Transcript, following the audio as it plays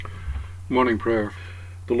Morning Prayer.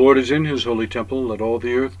 The Lord is in his holy temple. Let all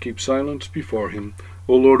the earth keep silence before him.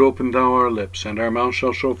 O Lord, open thou our lips, and our mouth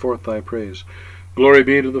shall show forth thy praise. Glory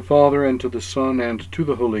be to the Father, and to the Son, and to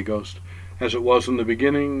the Holy Ghost, as it was in the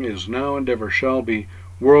beginning, is now, and ever shall be,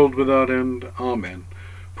 world without end. Amen.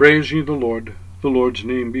 Praise ye the Lord. The Lord's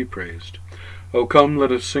name be praised. O come,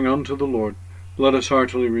 let us sing unto the Lord. Let us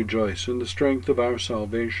heartily rejoice in the strength of our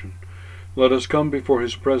salvation. Let us come before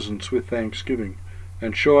his presence with thanksgiving,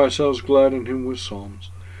 and show ourselves glad in him with psalms.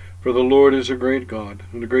 For the Lord is a great God,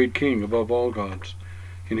 and a great King above all gods.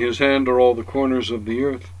 In his hand are all the corners of the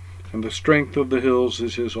earth, and the strength of the hills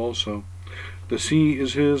is his also. The sea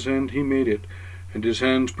is his, and he made it, and his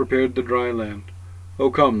hands prepared the dry land. O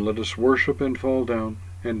come, let us worship and fall down,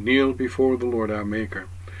 and kneel before the Lord our Maker.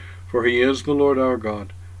 For he is the Lord our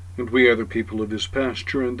God, and we are the people of his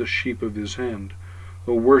pasture, and the sheep of his hand.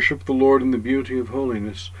 O worship the Lord in the beauty of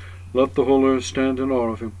holiness. Let the whole earth stand in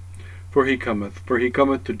awe of him. For he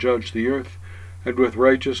cometh to judge the earth, and with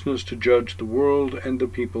righteousness to judge the world and the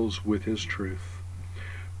peoples with his truth.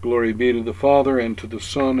 Glory be to the Father, and to the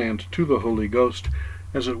Son, and to the Holy Ghost,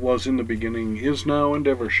 as it was in the beginning, is now, and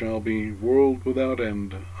ever shall be, world without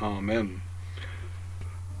end. Amen.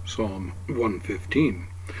 Psalm 115.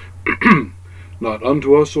 Not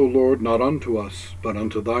unto us, O Lord, not unto us, but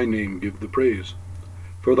unto thy name give the praise,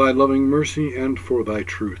 for thy loving mercy and for thy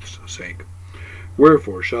truth's sake.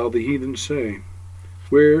 Wherefore shall the heathen say,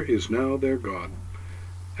 Where is now their God?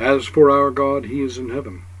 As for our God, he is in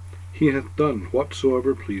heaven. He hath done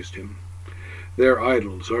whatsoever pleased him. Their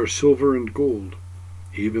idols are silver and gold,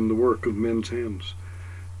 even the work of men's hands.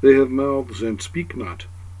 They have mouths and speak not.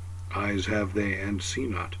 Eyes have they and see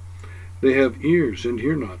not. They have ears and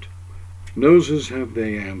hear not. Noses have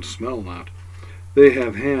they and smell not. They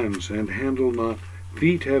have hands and handle not.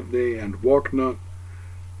 Feet have they, and walk not,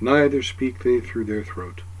 neither speak they through their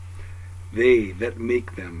throat. They that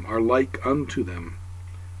make them are like unto them,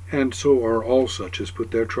 and so are all such as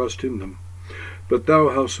put their trust in them. But thou,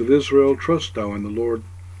 house of Israel, trust thou in the Lord.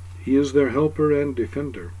 He is their helper and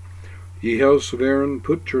defender. Ye house of Aaron,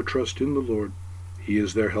 put your trust in the Lord. He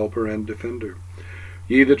is their helper and defender.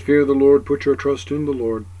 Ye that fear the Lord, put your trust in the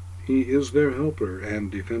Lord. He is their helper and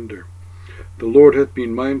defender. The Lord hath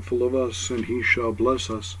been mindful of us, and he shall bless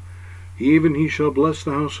us. Even he shall bless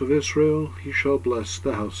the house of Israel, he shall bless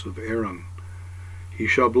the house of Aaron. He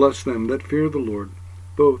shall bless them that fear the Lord,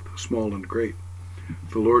 both small and great.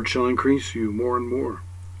 The Lord shall increase you more and more,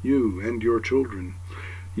 you and your children.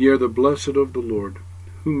 Ye are the blessed of the Lord,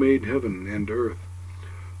 who made heaven and earth.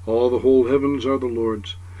 All the whole heavens are the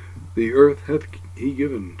Lord's. The earth hath he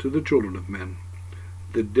given to the children of men.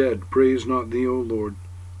 The dead praise not thee, O Lord,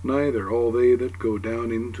 neither all they that go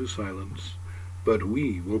down into silence. But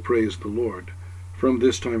we will praise the Lord, from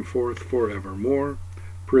this time forth forevermore.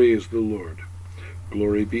 Praise the Lord.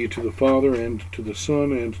 Glory be to the Father, and to the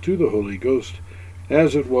Son, and to the Holy Ghost,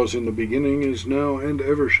 as it was in the beginning, is now, and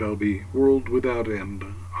ever shall be, world without end.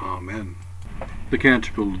 Amen. The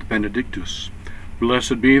Canticle of the Benedictus.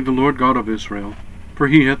 Blessed be the Lord God of Israel, for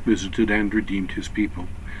he hath visited and redeemed his people,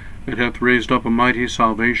 and hath raised up a mighty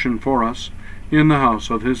salvation for us, in the house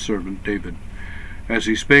of his servant David, as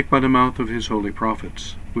he spake by the mouth of his holy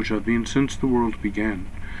prophets, which have been since the world began,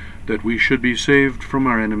 that we should be saved from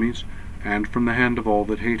our enemies, and from the hand of all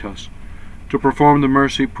that hate us, to perform the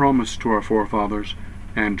mercy promised to our forefathers,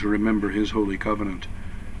 and to remember his holy covenant,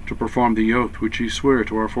 to perform the oath which he sware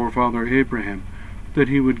to our forefather Abraham, that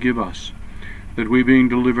he would give us, that we, being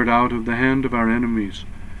delivered out of the hand of our enemies,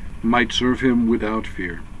 might serve him without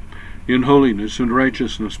fear, in holiness and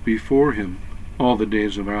righteousness before him, all the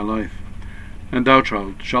days of our life. And thou,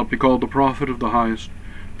 child, shalt be called the prophet of the highest,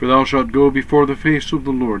 for thou shalt go before the face of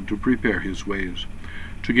the Lord to prepare his ways,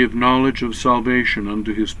 to give knowledge of salvation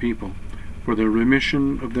unto his people, for the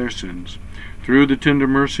remission of their sins, through the tender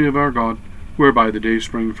mercy of our God, whereby the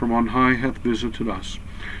dayspring from on high hath visited us,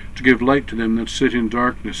 to give light to them that sit in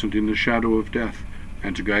darkness and in the shadow of death,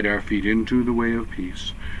 and to guide our feet into the way of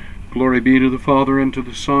peace. Glory be to the Father, and to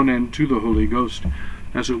the Son, and to the Holy Ghost,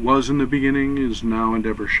 as it was in the beginning, is now, and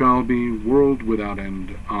ever shall be, world without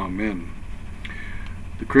end. Amen.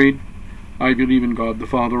 The Creed. I believe in God the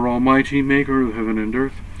Father Almighty, maker of heaven and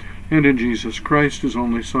earth, and in Jesus Christ, his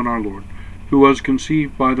only Son, our Lord, who was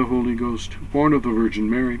conceived by the Holy Ghost, born of the Virgin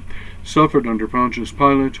Mary, suffered under Pontius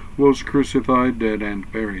Pilate, was crucified, dead,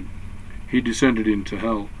 and buried. He descended into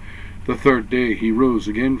hell. The third day he rose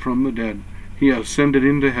again from the dead. He ascended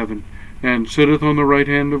into heaven, and sitteth on the right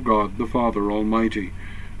hand of God the Father Almighty.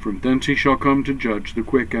 From thence he shall come to judge the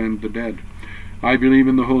quick and the dead. I believe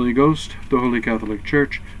in the Holy Ghost, the Holy Catholic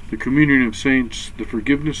Church, the communion of saints, the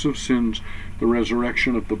forgiveness of sins, the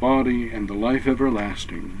resurrection of the body, and the life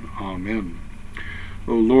everlasting. Amen.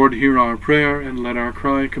 O Lord, hear our prayer, and let our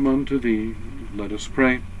cry come unto thee. Let us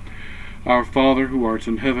pray. Our Father, who art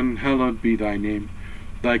in heaven, hallowed be thy name.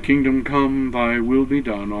 Thy kingdom come, thy will be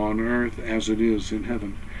done, on earth as it is in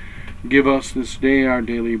heaven. Give us this day our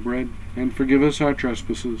daily bread, and forgive us our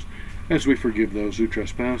trespasses, as we forgive those who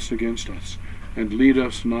trespass against us. And lead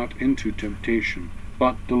us not into temptation,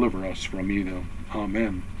 but deliver us from evil.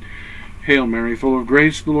 Amen. Hail Mary, full of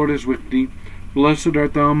grace, the Lord is with thee. Blessed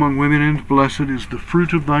art thou among women, and blessed is the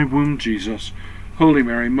fruit of thy womb, Jesus. Holy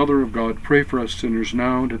Mary, Mother of God, pray for us sinners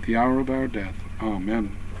now and at the hour of our death.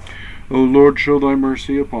 Amen. O Lord, show thy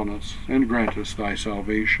mercy upon us, and grant us thy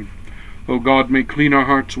salvation. O God, make clean our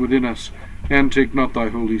hearts within us, and take not thy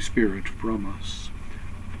Holy Spirit from us.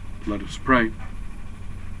 Let us pray.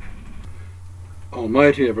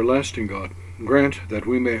 Almighty everlasting God, grant that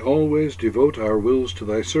we may always devote our wills to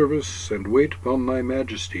thy service, and wait upon thy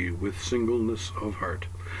majesty with singleness of heart.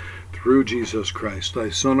 Through Jesus Christ, thy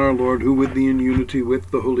Son, our Lord, who with thee in unity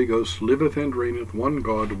with the Holy Ghost liveth and reigneth, one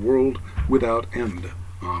God, world without end.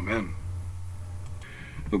 Amen.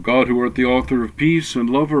 O God, who art the author of peace and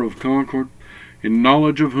lover of concord, in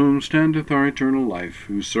knowledge of whom standeth our eternal life,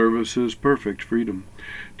 whose service is perfect freedom,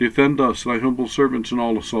 defend us, thy humble servants, in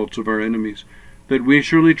all assaults of our enemies, that we,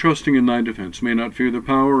 surely trusting in thy defense, may not fear the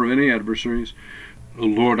power of any adversaries. O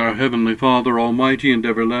Lord, our heavenly Father, almighty and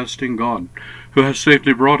everlasting God, who hast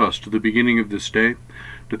safely brought us to the beginning of this day,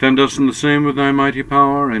 defend us in the same with thy mighty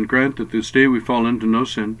power, and grant that this day we fall into no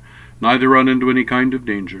sin, neither run into any kind of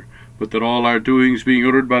danger, but that all our doings, being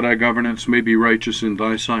ordered by thy governance, may be righteous in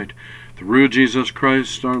thy sight. Through Jesus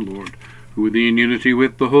Christ our Lord, who with thee in unity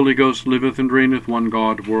with the Holy Ghost liveth and reigneth, one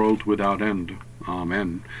God, world without end.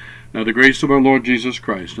 Amen. Now the grace of our Lord Jesus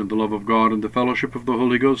Christ, and the love of God, and the fellowship of the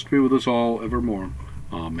Holy Ghost be with us all evermore.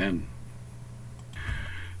 Amen.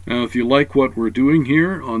 Now, if you like what we're doing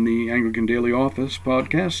here on the Anglican Daily Office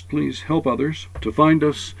podcast, please help others to find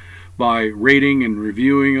us by rating and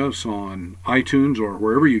reviewing us on iTunes or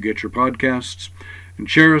wherever you get your podcasts, and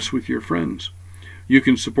share us with your friends. You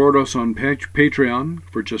can support us on Patreon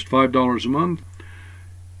for just $5 a month.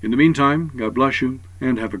 In the meantime, God bless you,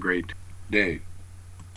 and have a great day.